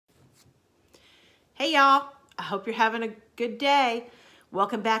Hey y'all, I hope you're having a good day.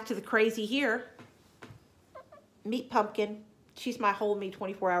 Welcome back to the crazy here. Meet Pumpkin. She's my hold me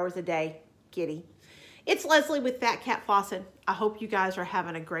 24 hours a day kitty. It's Leslie with Phat Cat Phlossing. I hope you guys are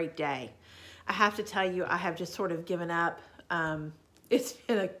having a great day. I have to tell you, I have just sort of given up. It's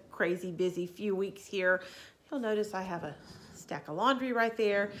been a crazy busy few weeks here. You'll notice I have a stack of laundry right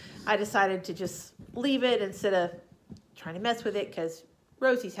there. I decided to just leave it instead of trying to mess with it because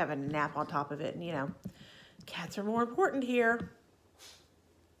Rosie's having a nap on top of it, and you know, cats are more important here.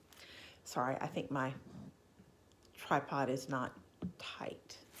 Sorry, I think my tripod is not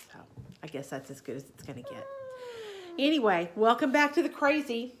tight, so I guess that's as good as it's gonna get. Anyway, welcome back to the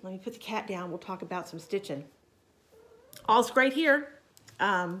crazy. Let me put the cat down. We'll talk about some stitching. All's great here,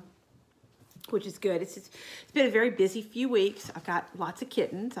 which is good. It's been a very busy few weeks. I've got lots of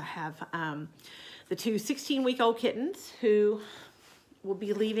kittens. I have the two 16-week-old kittens who will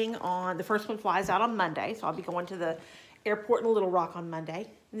be leaving on, the first one flies out on Monday, so I'll be going to the airport in Little Rock on Monday.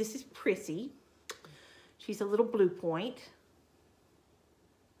 And this is Prissy. She's a little blue point.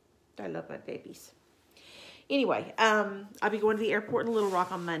 I love my babies. Anyway, I'll be going to the airport in Little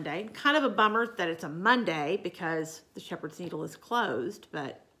Rock on Monday. Kind of a bummer that it's a Monday because the Shepherd's Needle is closed,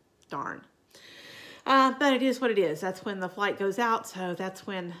 but darn. But it is what it is. That's when the flight goes out, so that's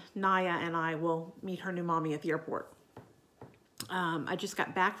when Naya and I will meet her new mommy at the airport. I just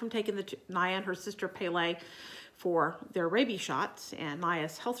got back from taking Naya and her sister Pele for their rabies shots and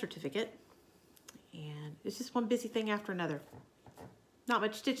Naya's health certificate. And it's just one busy thing after another. Not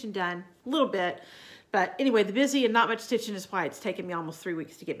much stitching done, a little bit. But anyway, the busy and not much stitching is why it's taken me almost 3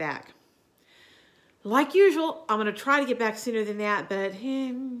 weeks to get back. Like usual, I'm going to try to get back sooner than that, but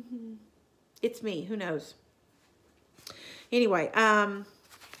it's me. Who knows? Anyway,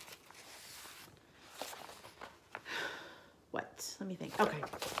 let me think. Okay.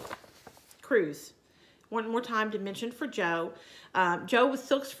 Cruise. One more time to mention for Joe. Joe with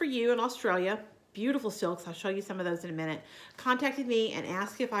SILKS4U in Australia. Beautiful silks. I'll show you some of those in a minute. Contacted me and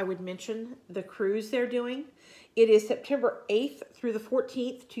asked if I would mention the cruise they're doing. It is September 8th through the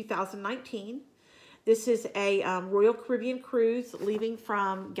 14th, 2019. This is a Royal Caribbean cruise leaving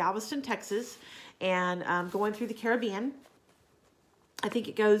from Galveston, Texas, and going through the Caribbean. I think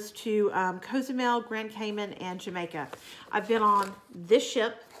it goes to Cozumel, Grand Cayman, and Jamaica. I've been on this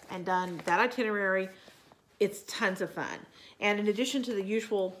ship and done that itinerary. It's tons of fun. And in addition to the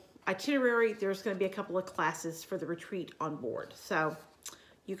usual itinerary, there's going to be a couple of classes for the retreat on board. So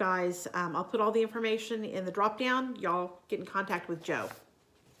you guys, I'll put all the information in the drop down. Y'all get in contact with Joe.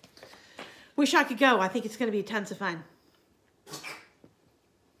 Wish I could go. I think it's going to be tons of fun.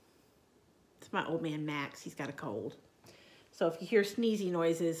 It's my old man Max. He's got a cold. So if you hear sneezy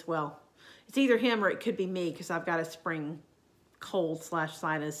noises, well, it's either him or it could be me because I've got a spring cold /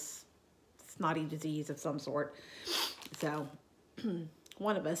 sinus snotty disease of some sort. So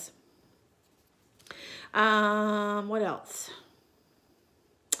one of us. What else?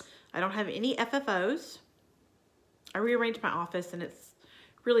 I don't have any FFOs. I rearranged my office and it's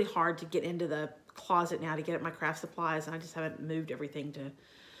really hard to get into the closet now to get at my craft supplies, and I just haven't moved everything to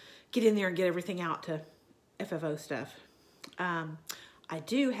get in there and get everything out to FFO stuff. I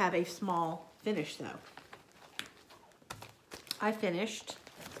do have a small finish though. I finished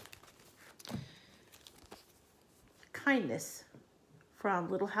Kindness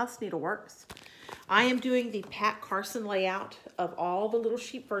from Little House Needleworks. I am doing the Pat Carson layout of all the little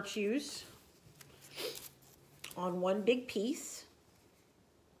sheep virtues on one big piece.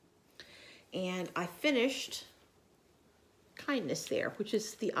 And I finished Kindness there, which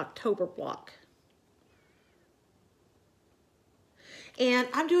is the October block. And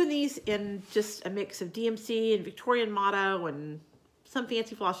I'm doing these in just a mix of DMC and Victorian Motto and some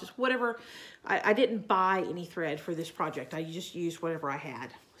fancy flosses, whatever. I didn't buy any thread for this project. I just used whatever I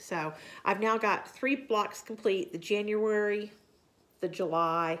had. So I've now got 3 blocks complete, the January, the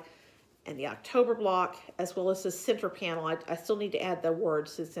July, and the October block, as well as the center panel. I still need to add the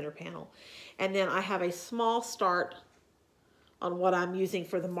words to the center panel. And then I have a small start on what I'm using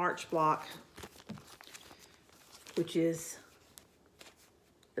for the March block, which is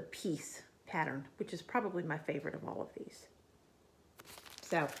the piece pattern, which is probably my favorite of all of these.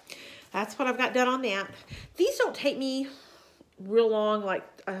 So that's what I've got done on that. These don't take me real long, like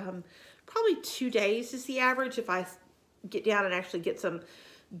probably 2 days is the average if I get down and actually get some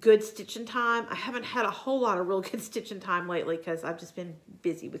good stitching time. I haven't had a whole lot of real good stitching time lately because I've just been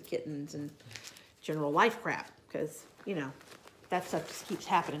busy with kittens and general life crap, because you know that stuff just keeps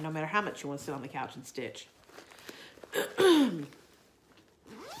happening no matter how much you want to sit on the couch and stitch.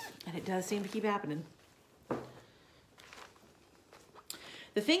 And it does seem to keep happening.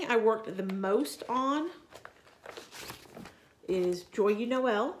 The thing I worked the most on is Joy You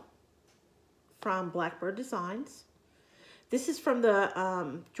Noel from Blackbird Designs. This is from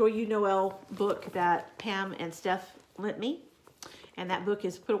the Joy You Noel book that Pam and Steph lent me. And that book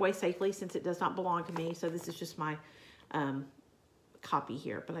is put away safely since it does not belong to me. So this is just my copy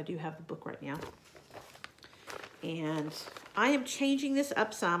here. But I do have the book right now. And I am changing this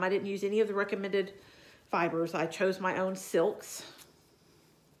up some. I didn't use any of the recommended fibers. I chose my own silks.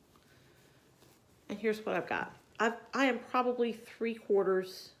 And here's what I've got. I am probably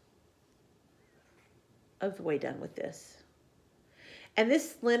 3/4 of the way done with this. And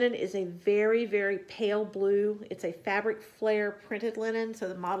this linen is a very, very pale blue. It's a fabric flare printed linen, so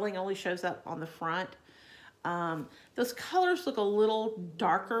the modeling only shows up on the front. Those colors look a little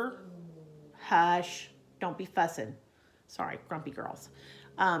darker. Hush, don't be fussing. Sorry, grumpy girls.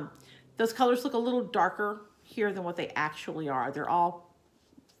 Those colors look a little darker here than what they actually are. They're all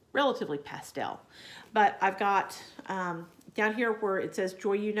relatively pastel. But I've got down here where it says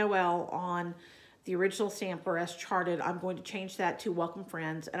Joy You Noel on the original sampler as charted, I'm going to change that to Welcome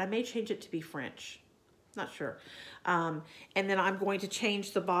Friends, and I may change it to be French. Not sure. And then I'm going to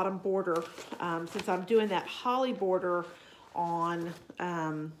change the bottom border. Since I'm doing that holly border on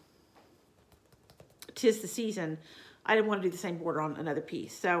 'Tis the Season, I didn't want to do the same border on another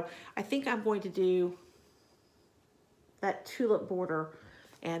piece. So I think I'm going to do that tulip border.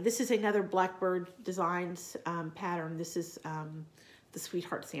 And this is another Blackbird Designs pattern. This is the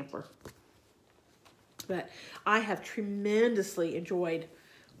Sweetheart Sampler. But I have tremendously enjoyed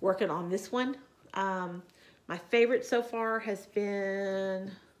working on this one. My favorite so far has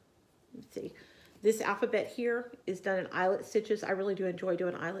been, let's see, this alphabet here is done in eyelet stitches. I really do enjoy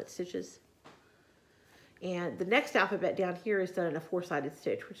doing eyelet stitches. And the next alphabet down here is done in a 4-sided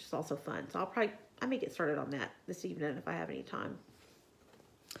stitch, which is also fun. So I may get started on that this evening if I have any time.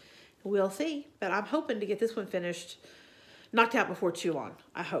 We'll see, but I'm hoping to get this one finished, knocked out before too long,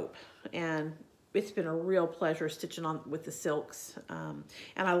 I hope. And it's been a real pleasure stitching on with the silks. And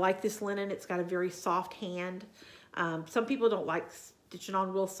I like this linen. It's got a very soft hand. Some people don't like stitching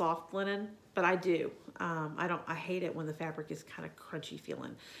on real soft linen, but I do. I hate it when the fabric is kind of crunchy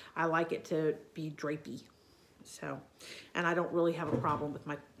feeling. I like it to be drapey. So, and I don't really have a problem with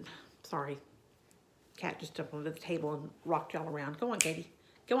my, sorry, cat just jumped onto the table and rocked y'all around. Go on, Katie,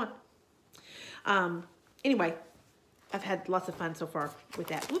 go on. Anyway, I've had lots of fun so far with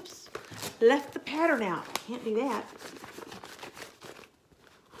that. Whoops, left the pattern out. Can't do that.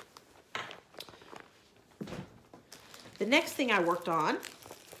 The next thing I worked on,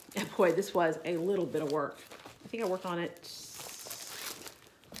 and boy, this was a little bit of work. I think I worked on it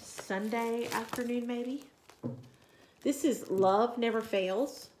Sunday afternoon, maybe. This is Love Never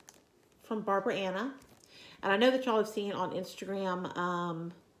Fails from Barbara Anna. And I know that y'all have seen on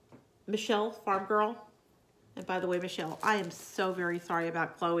Instagram, Michelle, Farm Girl. And by the way, Michelle, I am so very sorry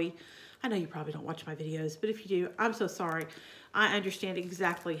about Chloe. I know you probably don't watch my videos, but if you do, I'm so sorry. I understand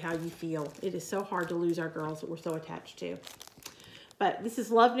exactly how you feel. It is so hard to lose our girls that we're so attached to. But this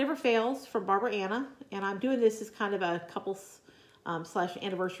is Love Never Fails from Barbara Anna. And I'm doing this as kind of a couples slash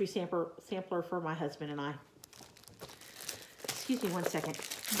anniversary sampler for my husband and I. Excuse me one second.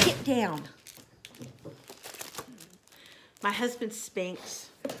 Get down. My husband Spinks,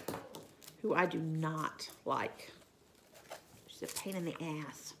 who I do not like. She's a pain in the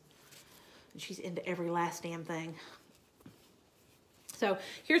ass. And she's into every last damn thing. So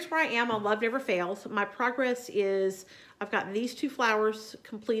here's where I am on Love Never Fails. My progress is I've gotten these 2 flowers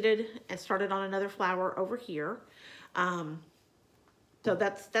completed and started on another flower over here. So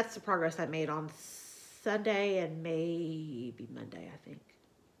that's the progress I made on Sunday and maybe Monday, I think.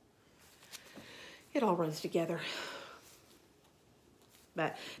 It all runs together.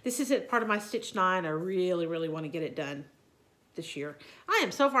 But this isn't part of my Stitch 9. I really, really want to get it done this year. I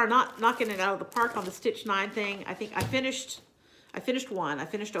am so far not knocking it out of the park on the Stitch 9 thing. I think I finished one. I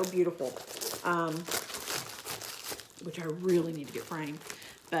finished Oh Beautiful, which I really need to get framed.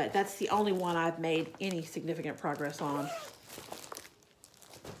 But that's the only one I've made any significant progress on.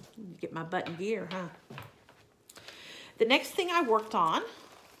 Get my butt in gear, huh? The next thing I worked on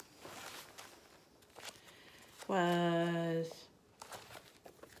was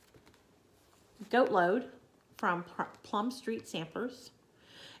Goat Load from Plum Street Samplers.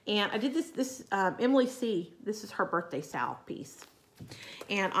 And I did this Emily C., this is her birthday salve piece.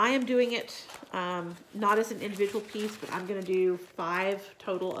 And I am doing it not as an individual piece, but I'm going to do 5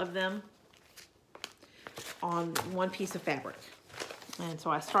 total of them on one piece of fabric. And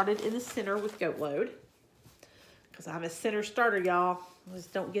so I started in the center with Goat Load, because I'm a center starter, y'all.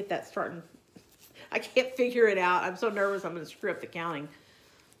 Just don't get that starting. I can't figure it out. I'm so nervous I'm going to screw up the counting.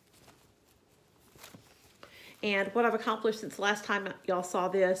 And what I've accomplished since last time y'all saw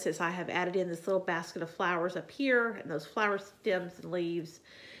this is I have added in this little basket of flowers up here, and those flower stems and leaves,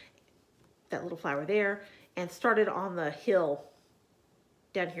 that little flower there, and started on the hill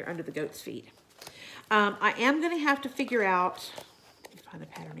down here under the goat's feet. I am going to have to figure out, let me find the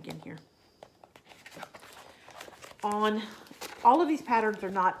pattern again here. On all of these patterns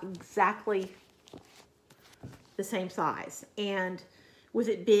are not exactly the same size, and with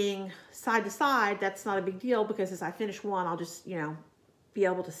it being side to side, that's not a big deal, because as I finish one, I'll just, you know, be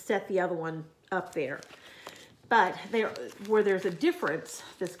able to set the other one up there. But where there's a difference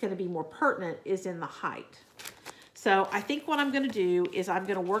that's going to be more pertinent is in the height. So I think what I'm going to do is I'm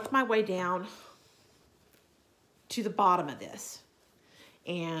going to work my way down to the bottom of this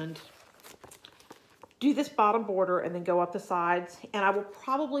and do this bottom border and then go up the sides. And I will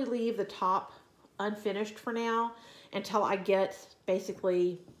probably leave the top unfinished for now until I get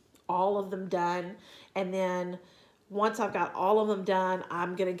basically all of them done. And then once I've got all of them done,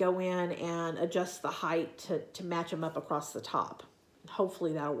 I'm going to go in and adjust the height to match them up across the top.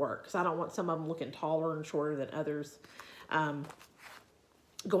 Hopefully that'll work, because I don't want some of them looking taller and shorter than others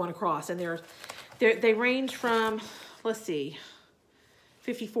going across. And they range from, let's see,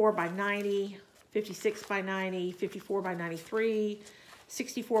 54 by 90, 56 by 90, 54 by 93,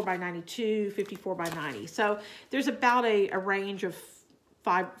 64 by 92, 54 by 90. So there's about a range of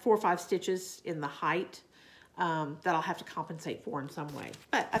 4 or 5 stitches in the height that I'll have to compensate for in some way.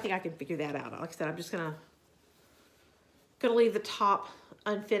 But I think I can figure that out. Like I said, I'm just gonna leave the top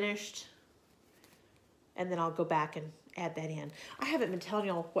unfinished, and then I'll go back and add that in. I haven't been telling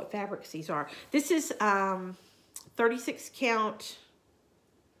y'all what fabrics these are. This is 36 count,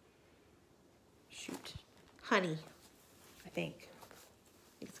 honey, I think.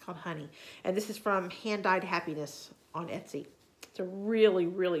 It's called Honey. And this is from Hand Dyed Happiness on Etsy. It's a really,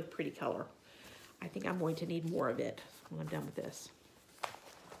 really pretty color. I think I'm going to need more of it when I'm done with this.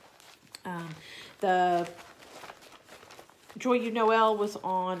 The Joy You Noel was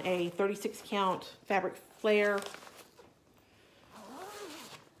on a 36 count fabric flare.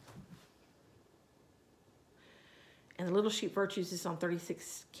 And the Little Sheep Virtues is on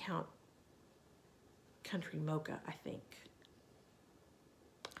 36 count Country Mocha, I think.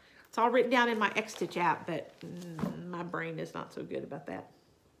 It's all written down in my X-Stitch app, but my brain is not so good about that.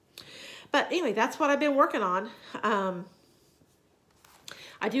 But anyway, that's what I've been working on. I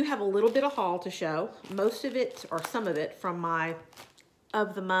do have a little bit of haul to show. Most of it, or some of it, from my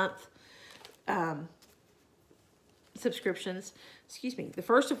of the month subscriptions. Excuse me. The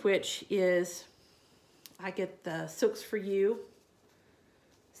first of which is I get the SILKS4U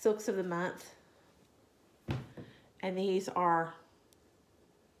Silks of the Month. And these are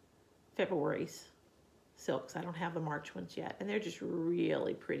February's silks. I don't have the March ones yet. And they're just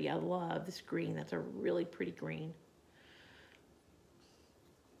really pretty. I love this green. That's a really pretty green.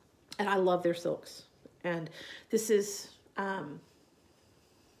 And I love their silks. And this is 10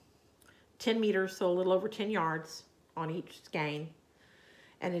 meters, so a little over 10 yards on each skein.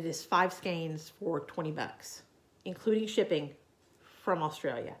 And it is 5 skeins for 20 bucks, including shipping from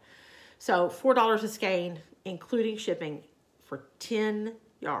Australia. So $4 a skein, including shipping, for 10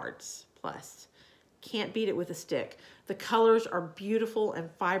 yards plus. Can't beat it with a stick. The colors are beautiful and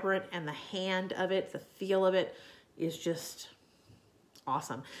vibrant, and the hand of it, the feel of it is just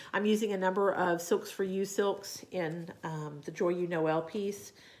awesome. I'm using a number of SILKS4U silks in the Joy You Noel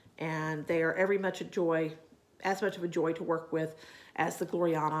piece, and they are every much a joy, as much of a joy to work with as the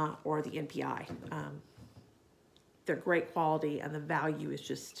Gloriana or the NPI. They're great quality, and the value is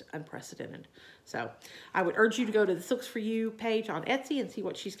just unprecedented. So I would urge you to go to the SILKS4U page on Etsy and see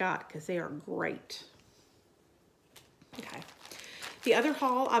what she's got, because they are great. Okay. The other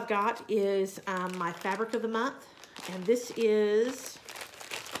haul I've got is my fabric of the month, and this is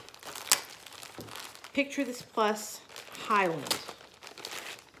Picture This Plus Highland.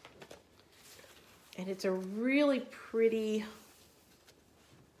 And it's a really pretty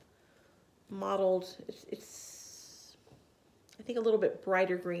modeled, it's I think a little bit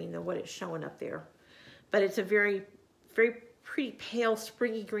brighter green than what it's showing up there. But it's a very, very pretty pale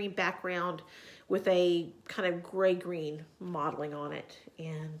springy green background with a kind of gray-green modeling on it.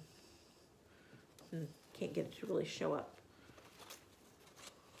 And can't get it to really show up.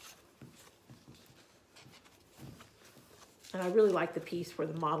 And I really like the piece where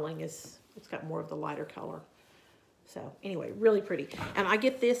the modeling is, it's got more of the lighter color. So anyway, really pretty. And I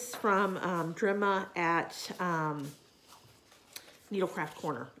get this from Drema at Needlecraft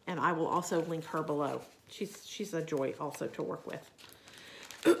Corner, and I will also link her below. She's a joy also to work with.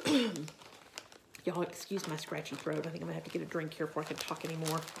 Y'all excuse my scratchy throat. I think I'm gonna have to get a drink here before I can talk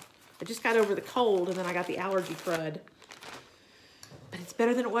anymore. I just got over the cold, and then I got the allergy crud. But it's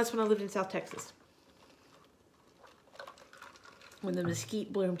better than it was when I lived in South Texas. When the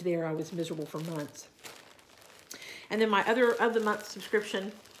mesquite bloomed there, I was miserable for months. And then my other of the month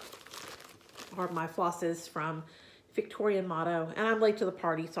subscription are my flosses from Victorian Motto. And I'm late to the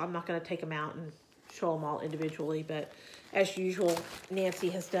party, so I'm not going to take them out and show them all individually. But as usual, Nancy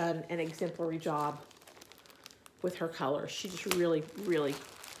has done an exemplary job with her colors. She just really, really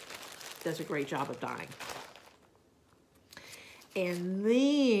does a great job of dyeing. And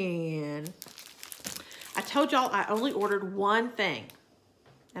then I told y'all I only ordered one thing.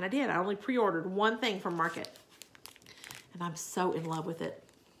 And I did. I only pre-ordered one thing from Market. And I'm so in love with it.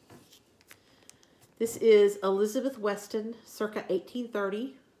 This is Elizabeth Weston, circa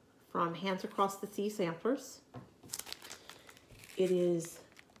 1830, from Hands Across the Sea Samplers. It is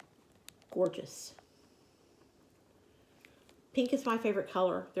gorgeous. Pink is my favorite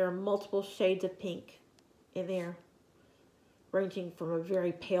color. There are multiple shades of pink in there, ranging from a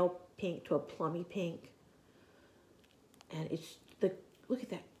very pale pink to a plummy pink. And it's the, look at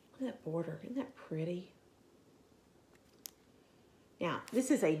that border. Isn't that pretty? Now, this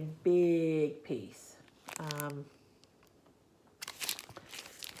is a big piece.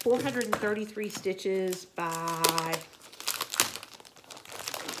 433 stitches by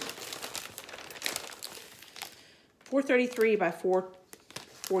 433 by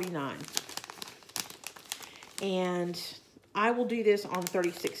 449. And I will do this on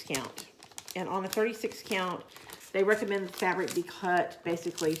 36 count. And on a 36 count, they recommend the fabric be cut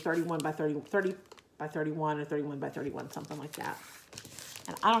basically 31 by 30 by 31 or 31 by 31, something like that.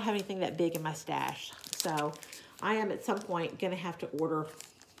 And I don't have anything that big in my stash. So I am at some point going to have to order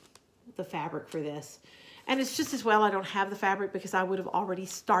the fabric for this. And it's just as well I don't have the fabric because I would have already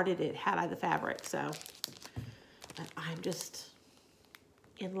started it had I the fabric. So but I'm just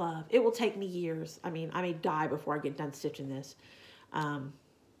in love. It will take me years. I mean, I may die before I get done stitching this. But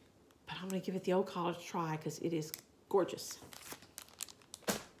I'm going to give it the old college try because it is gorgeous.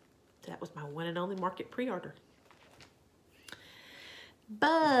 That was my one and only Market pre-order.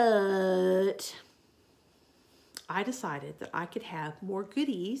 But I decided that I could have more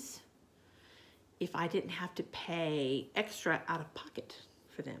goodies if I didn't have to pay extra out of pocket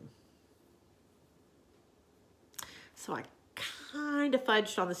for them. So I kind of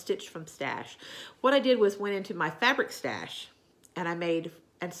fudged on the stitch from stash. What I did was went into my fabric stash and I made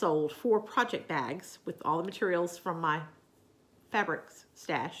and sold 4 project bags with all the materials from my fabrics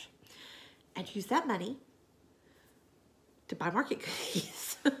stash and used that money to buy Market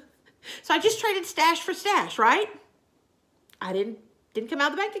goodies. So I just traded stash for stash, right? I didn't come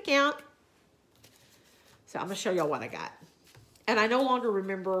out of the bank account. So I'm gonna show y'all what I got. And I no longer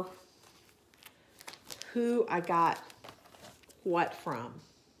remember who I got what from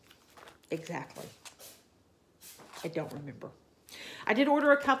exactly. I don't remember. I did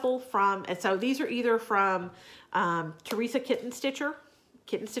order a couple from, and so these are either from Teresa Kitten Stitcher,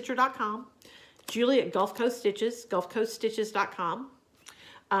 kittenstitcher.com, Julie at Gulf Coast Stitches, gulfcoaststitches.com,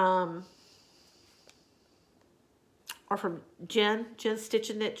 or from Jen Stitch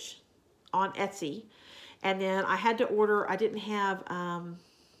and Knitch on Etsy. And then I had to order, I didn't have, on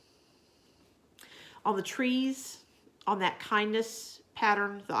the trees, on that kindness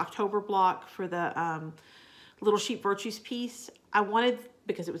pattern, the October block for the Little Sheep Virtues piece, I wanted,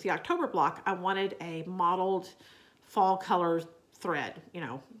 because it was the October block, I wanted a modeled fall color thread, you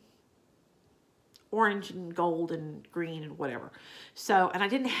know, orange and gold and green and whatever. So, and I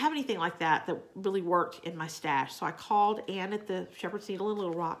didn't have anything like that that really worked in my stash. So I called Ann at the Shepherd's Needle in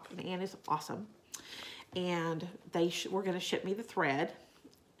Little Rock, and Ann is awesome. And they were going to ship me the thread.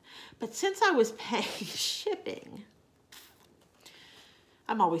 But since I was paying shipping,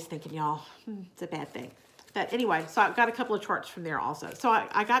 I'm always thinking, y'all, it's a bad thing. But anyway, so I got a couple of charts from there also. So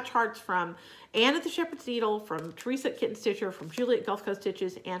I got charts from Ann at the Shepherd's Needle, from Teresa at Kitten Stitcher, from Julie at Gulf Coast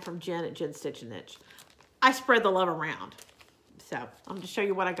Stitches, and from Jen at Jen Stitch and Knitch. I spread the love around. So I'm going to show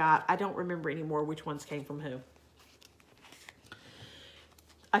you what I got. I don't remember anymore which ones came from who.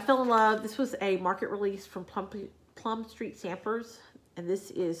 I fell in love. This was a Market release from Plum Street Samplers. And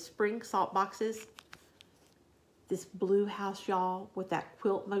this is spring salt boxes. This blue house, y'all, with that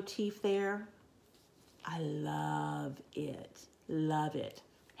quilt motif there. I love it. Love it.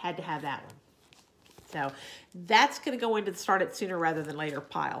 Had to have that one. So that's going to go into the start it sooner rather than later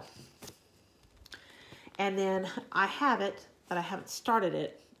pile. And then I have it, but I haven't started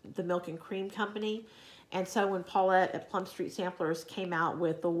it, the Milk and Cream Company. And so when Paulette at Plum Street Samplers came out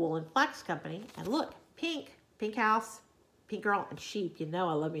with the Wool and Flax Company, and look, pink house, pink girl, and sheep. You know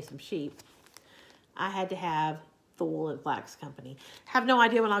I love me some sheep. I had to have the Wool and Flax Company. Have no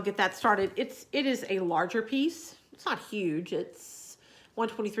idea when I'll get that started. It is a larger piece. It's not huge. It's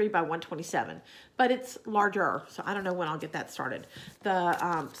 123 by 127, but it's larger. So I don't know when I'll get that started.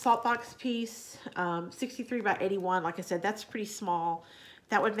 The salt box piece, 63 by 81. Like I said, that's pretty small.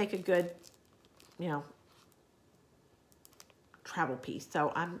 That would make a good, you know, travel piece.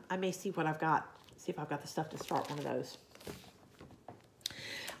 So I may see what I've got. See if I've got the stuff to start one of those.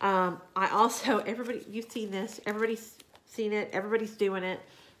 I also, everybody, you've seen this. Everybody's seen it. Everybody's doing it.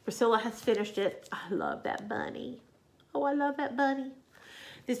 Priscilla has finished it. I love that bunny. Oh, I love that bunny.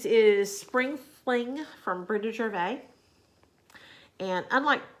 This is Spring Fling from Brenda Gervais. And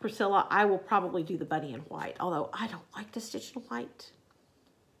unlike Priscilla, I will probably do the bunny in white, although I don't like to stitch in white.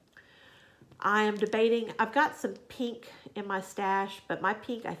 I am debating. I've got some pink in my stash, but my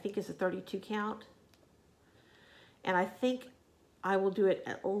pink I think is a 32 count. And I think I will do it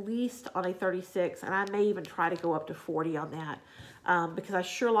at least on a 36, and I may even try to go up to 40 on that because I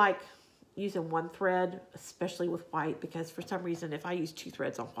sure like using one thread, especially with white, because for some reason if I use two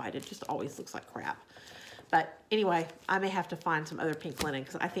threads on white, it just always looks like crap. But anyway, I may have to find some other pink linen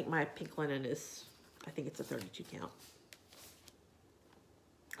because I think my pink linen is, I think it's a 32 count.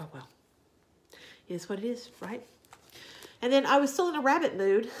 Oh well, it is what it is, right? And then I was still in a rabbit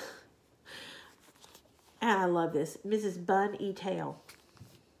mood. And I love this, Mrs. Bun E. Tail.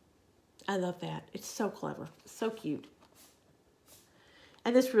 I love that. It's so clever, so cute.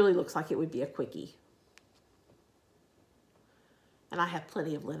 And this really looks like it would be a quickie. And I have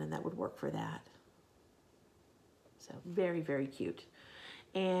plenty of linen that would work for that. So very, very cute.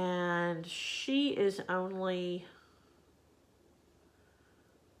 And she is only,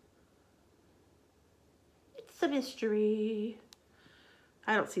 it's a mystery.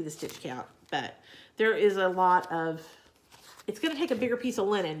 I don't see the stitch count, but there is a lot of, it's going to take a bigger piece of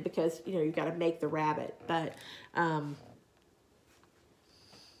linen because, you know, you've got to make the rabbit, but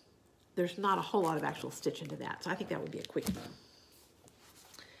there's not a whole lot of actual stitch into that. So I think that would be a quickie.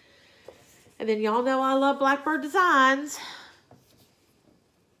 And then y'all know I love Blackbird Designs.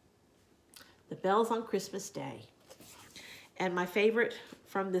 The Bells on Christmas Day. And my favorite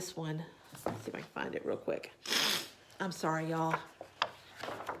from this one, let's see if I can find it real quick. I'm sorry, y'all.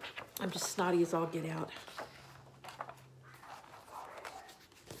 I'm just snotty as all get out.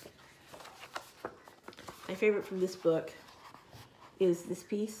 My favorite from this book is this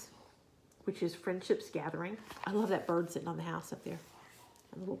piece, which is Friendship's Gathering. I love that bird sitting on the house up there.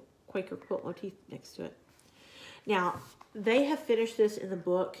 A little Quaker quilt motif next to it. Now, they have finished this in the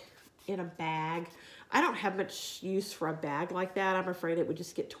book in a bag. I don't have much use for a bag like that. I'm afraid it would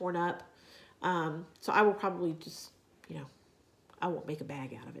just get torn up. So I will probably just, you know, I won't make a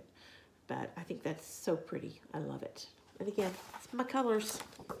bag out of it. But I think that's so pretty. I love it. And again, it's my colors.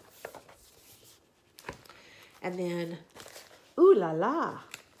 And then, Ooh La La,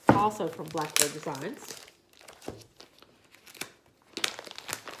 also from Blackbird Designs.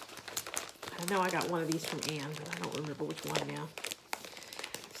 I know I got one of these from Anne, but I don't remember which one now.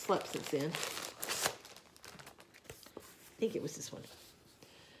 I've slept since then. I think it was this one.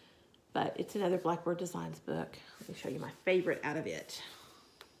 But it's another Blackbird Designs book. Let me show you my favorite out of it.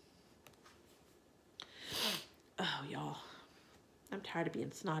 Oh, y'all. I'm tired of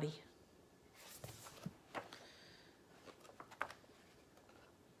being snotty.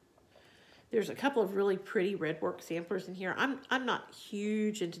 There's a couple of really pretty red work samplers in here. I'm not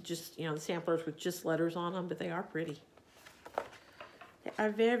huge into just, you know, the samplers with just letters on them, but they are pretty. They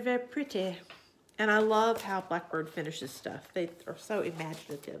are very, very pretty. And I love how Blackbird finishes stuff. They are so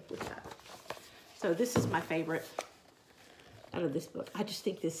imaginative with that. So this is my favorite out of this book. I just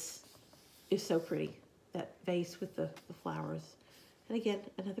think this is so pretty. That vase with the flowers. And again,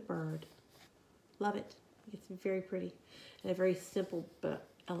 another bird. Love it. It's very pretty. And a very simple but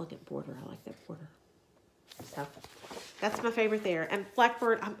elegant border. I like that border. So that's my favorite there. And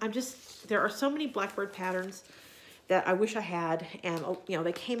Blackbird, I'm just, there are so many Blackbird patterns that I wish I had. And, you know,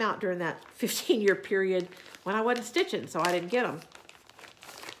 they came out during that 15-year period when I wasn't stitching, so I didn't get them.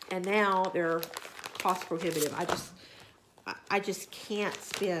 And now they're cost prohibitive. I just can't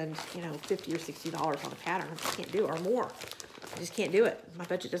spend, you know, $50 or $60 on a pattern. I just can't do it, or more. I just can't do it. My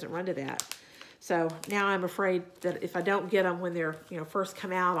budget doesn't run to that. So now I'm afraid that if I don't get them when they're, you know, first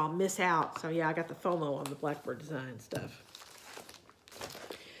come out, I'll miss out. So yeah, I got the FOMO on the Blackbird Design stuff.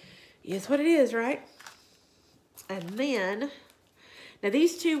 It's what it is, right? And then, now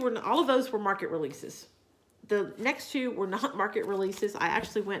these two were, all of those were market releases. The next two were not market releases. I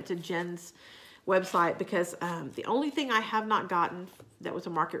actually went to Jen's website because the only thing I have not gotten that was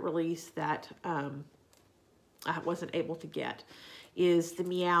a market release that I wasn't able to get is the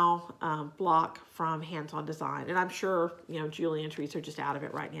Meow block from Hands On Design. And I'm sure, you know, Julie and Teresa are just out of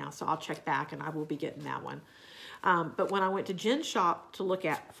it right now. So I'll check back and I will be getting that one. But when I went to Jen's shop to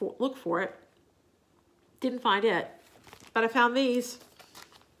look for it, didn't find it. But I found these.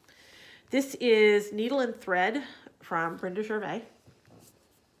 This is Needle and Thread from Brenda Gervais.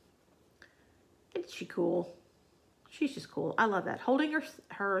 Isn't she cool? She's just cool. I love that. Holding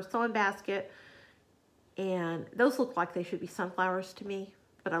her sewing basket. And those look like they should be sunflowers to me.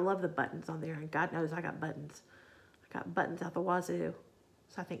 But I love the buttons on there. And God knows I got buttons. I got buttons out the wazoo.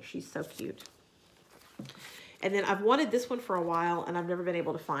 So I think she's so cute. And then I've wanted this one for a while. And I've never been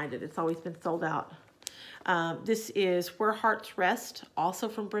able to find it. It's always been sold out. This is Where Hearts Rest. Also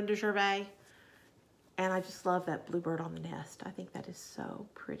from Brenda Gervais. And I just love that bluebird on the nest. I think that is so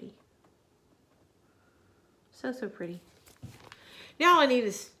pretty. So, so pretty. Now all I need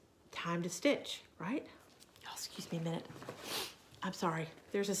is time to stitch, right? Oh, excuse me a minute. I'm sorry.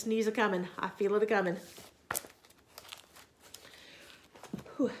 There's a sneeze a-coming. I feel it a-coming.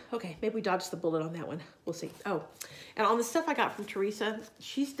 Okay, maybe we dodged the bullet on that one. We'll see. Oh, and on the stuff I got from Teresa,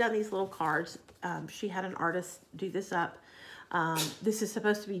 she's done these little cards. She had an artist do this up. This is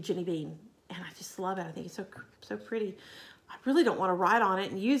supposed to be Jenny Bean, and I just love it. I think it's so pretty. I really don't want to write on it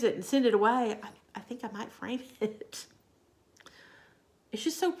and use it and send it away. I think I might frame it. It's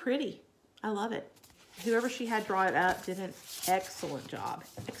just so pretty. I love it. Whoever she had draw it up did an excellent job.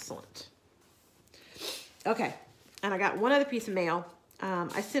 Excellent. Okay, and I got one other piece of mail.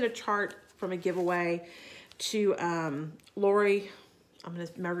 I sent a chart from a giveaway to Lori. I'm going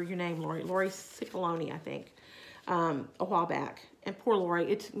to remember your name, Lori. Lori Ciccoloni, I think, a while back. And poor Lori,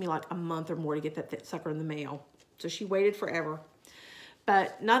 it took me like a month or more to get that sucker in the mail. So she waited forever.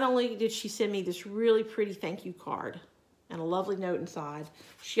 But not only did she send me this really pretty thank you card and a lovely note inside,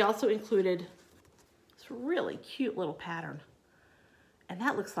 she also included this really cute little pattern. And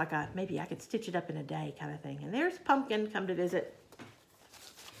that looks like maybe I could stitch it up in a day kind of thing. And there's Pumpkin come to visit.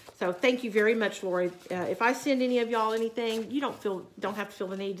 So thank you very much, Lori. If I send any of y'all anything, you don't have to feel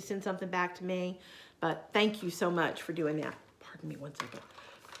the need to send something back to me. But thank you so much for doing that. Pardon me one second.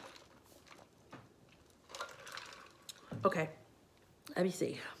 Okay, let me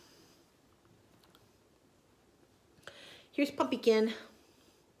see. Here's Pumpkin.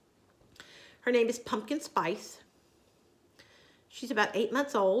 Her name is Pumpkin Spice. She's about 8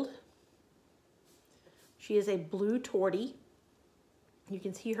 months old. She is a blue tortie. You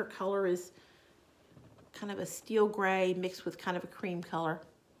can see her color is kind of a steel gray mixed with kind of a cream color.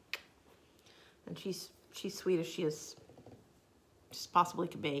 And she's sweet as she is just possibly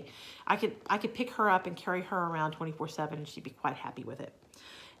could be. I could pick her up and carry her around 24/7 and she'd be quite happy with it.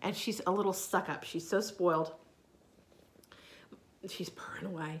 And she's a little suck up. She's so spoiled. She's purring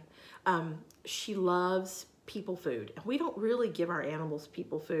away. She loves people food. And we don't really give our animals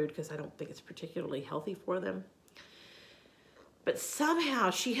people food because I don't think it's particularly healthy for them. But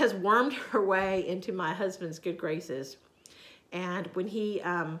somehow she has wormed her way into my husband's good graces. And when he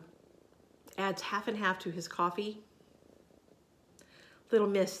adds half and half to his coffee, little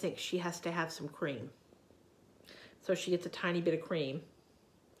Miss thinks she has to have some cream. So she gets a tiny bit of cream.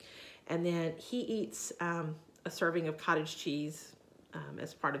 And then he eats a serving of cottage cheese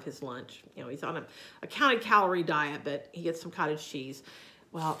as part of his lunch. You know, he's on a counted calorie diet, but he gets some cottage cheese.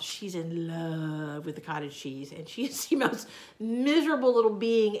 Well, she's in love with the cottage cheese, and she is the most miserable little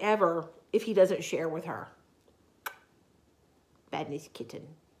being ever if he doesn't share with her. Badness kitten.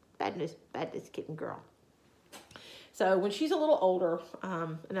 Badness kitten girl. So when she's a little older,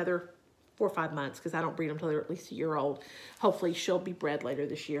 another 4 or 5 months, because I don't breed them until they're at least a year old, hopefully she'll be bred later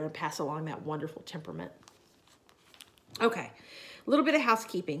this year and pass along that wonderful temperament. Okay, a little bit of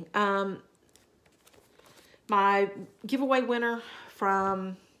housekeeping. My giveaway winner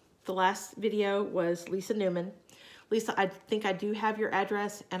from the last video was Lisa Newman. Lisa, I think I do have your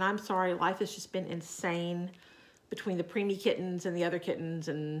address, and I'm sorry, life has just been insane between the preemie kittens and the other kittens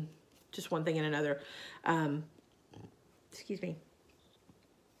and just one thing and another. Excuse me.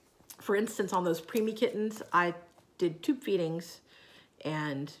 For instance, on those preemie kittens, I did tube feedings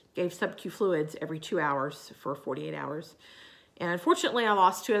and gave sub-Q fluids every 2 hours for 48 hours. And unfortunately, I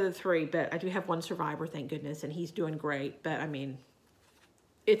lost 2 out of the 3, but I do have one survivor, thank goodness, and he's doing great. But I mean,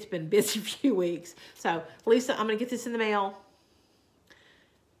 it's been a busy few weeks. So, Lisa, I'm going to get this in the mail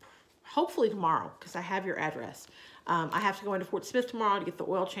hopefully tomorrow because I have your address. I have to go into Fort Smith tomorrow to get the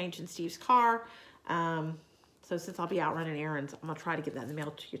oil changed in Steve's car. So since I'll be out running errands, I'm going to try to get that in the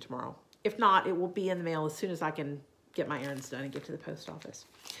mail to you tomorrow. If not, it will be in the mail as soon as I can get my errands done and get to the post office.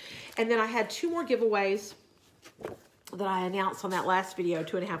 And then I had 2 more giveaways that I announced on that last video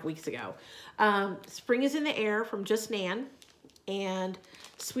 2.5 weeks ago. Spring is in the Air from Just Nan. and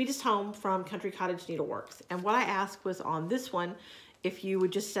Sweetest Home from Country Cottage Needleworks. And what I asked was on this one, if you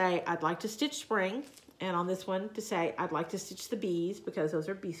would just say, I'd like to stitch spring, and on this one to say, I'd like to stitch the bees, because those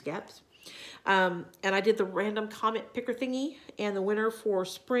are bee skeps. And I did the random comment picker thingy, and the winner for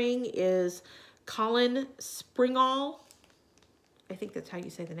spring is Colin Springall. I think that's how you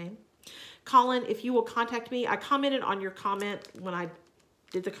say the name. Colin, if you will contact me, I commented on your comment when I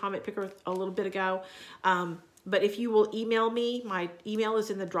did the comment picker a little bit ago. But if you will email me, my email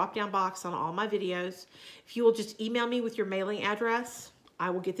is in the drop-down box on all my videos. If you will just email me with your mailing address, I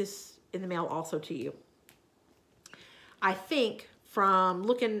will get this in the mail also to you. I think from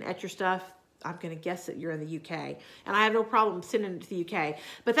looking at your stuff, I'm going to guess that you're in the UK. And I have no problem sending it to the UK.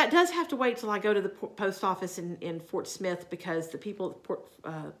 But that does have to wait till I go to the post office in Fort Smith, because the people at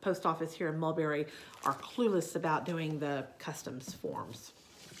the post office here in Mulberry are clueless about doing the customs forms.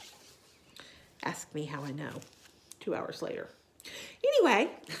 Ask me how I know. 2 hours later.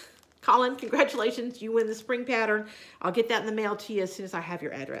 Anyway, Colin, congratulations. You win the spring pattern. I'll get that in the mail to you as soon as I have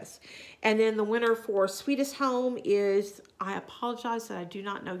your address. And then the winner for Sweetest Home is, I apologize that I do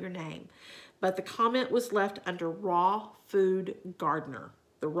not know your name, but the comment was left under Raw Food Gardener,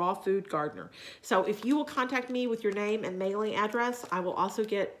 the Raw Food Gardener. So if you will contact me with your name and mailing address, I will also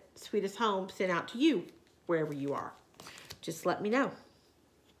get Sweetest Home sent out to you wherever you are. Just let me know.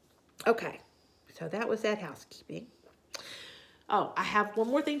 Okay, so that was that housekeeping. Oh, I have one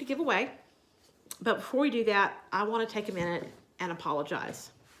more thing to give away. But before we do that, I want to take a minute and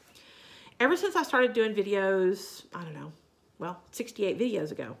apologize. Ever since I started doing videos, I don't know, well, 68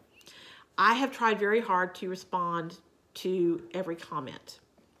 videos ago, I have tried very hard to respond to every comment.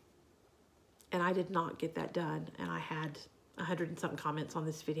 And I did not get that done. And I had 100 and something comments on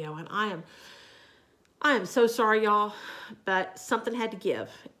this video. And I am so sorry, y'all, but something had to give.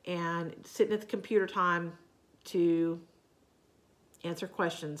 And sitting at the computer time to answer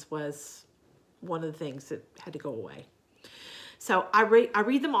questions was one of the things that had to go away. So I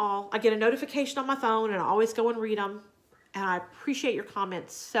read them all. I get a notification on my phone, and I always go and read them. And I appreciate your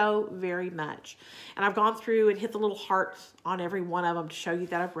comments so very much. And I've gone through and hit the little heart on every one of them to show you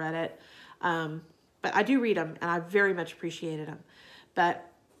that I've read it. But I do read them, and I very much appreciated them.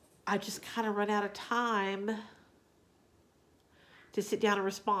 But I just kind of run out of time to sit down and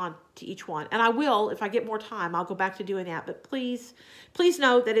respond to each one. And I will, if I get more time, I'll go back to doing that. But please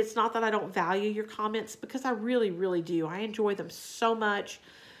know that it's not that I don't value your comments, because I really, really do. I enjoy them so much.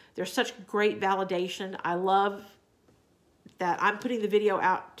 They're such great validation. I love that I'm putting the video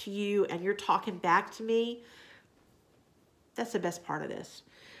out to you and you're talking back to me. That's the best part of this.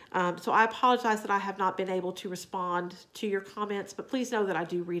 So I apologize that I have not been able to respond to your comments, but please know that I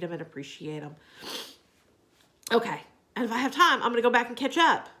do read them and appreciate them. Okay, and if I have time, I'm going to go back and catch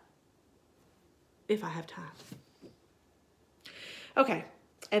up. If I have time. Okay,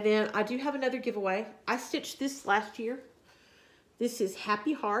 and then I do have another giveaway. I stitched this last year. This is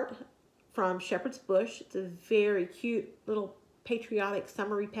Happy Heart from Shepherd's Bush. It's a very cute little patriotic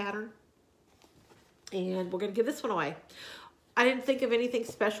summery pattern. And we're going to give this one away. I didn't think of anything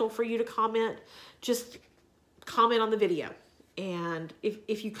special for you to comment. Just comment on the video. And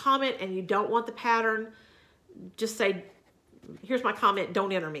if you comment and you don't want the pattern, just say, here's my comment,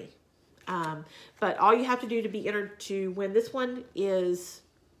 don't enter me. But all you have to do to be entered to win this one is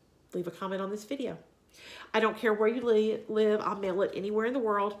leave a comment on this video. I don't care where you live. I'll mail it anywhere in the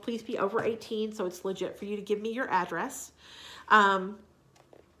world. Please be over 18 so it's legit for you to give me your address. Don't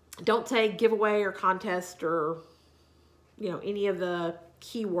say giveaway or contest or, any of the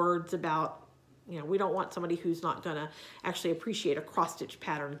keywords about, we don't want somebody who's not going to actually appreciate a cross-stitch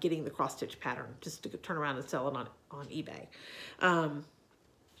pattern, getting the cross-stitch pattern, just to turn around and sell it on eBay.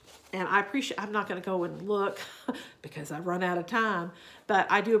 And I'm not going to go and look because I've run out of time, but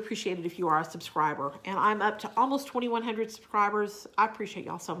I do appreciate it if you are a subscriber. And I'm up to almost 2,100 subscribers. I appreciate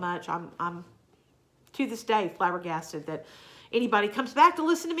y'all so much. I'm to this day flabbergasted that anybody comes back to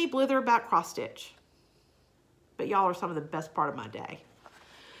listen to me blither about cross-stitch. But y'all are some of the best part of my day.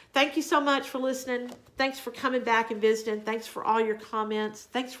 Thank you so much for listening. Thanks for coming back and visiting. Thanks for all your comments.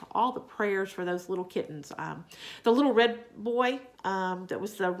 Thanks for all the prayers for those little kittens. The little red boy that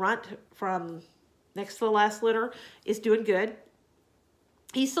was the runt from next to the last litter is doing good.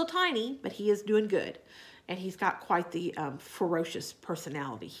 He's still tiny, but he is doing good. And he's got quite the ferocious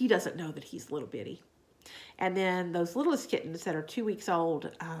personality. He doesn't know that he's little bitty. And then those littlest kittens that are 2 weeks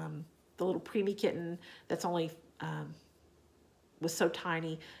old, the little preemie kitten that's only... was so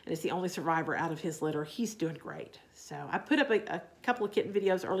tiny and is the only survivor out of his litter. He's doing great. So I put up a couple of kitten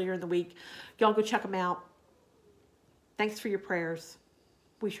videos earlier in the week. Y'all go check them out. Thanks for your prayers.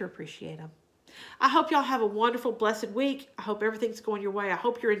 We sure appreciate them. I hope y'all have a wonderful, blessed week. I hope everything's going your way. I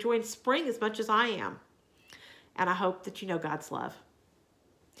hope you're enjoying spring as much as I am. And I hope that you know God's love.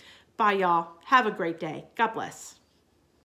 Bye, y'all. Have a great day. God bless.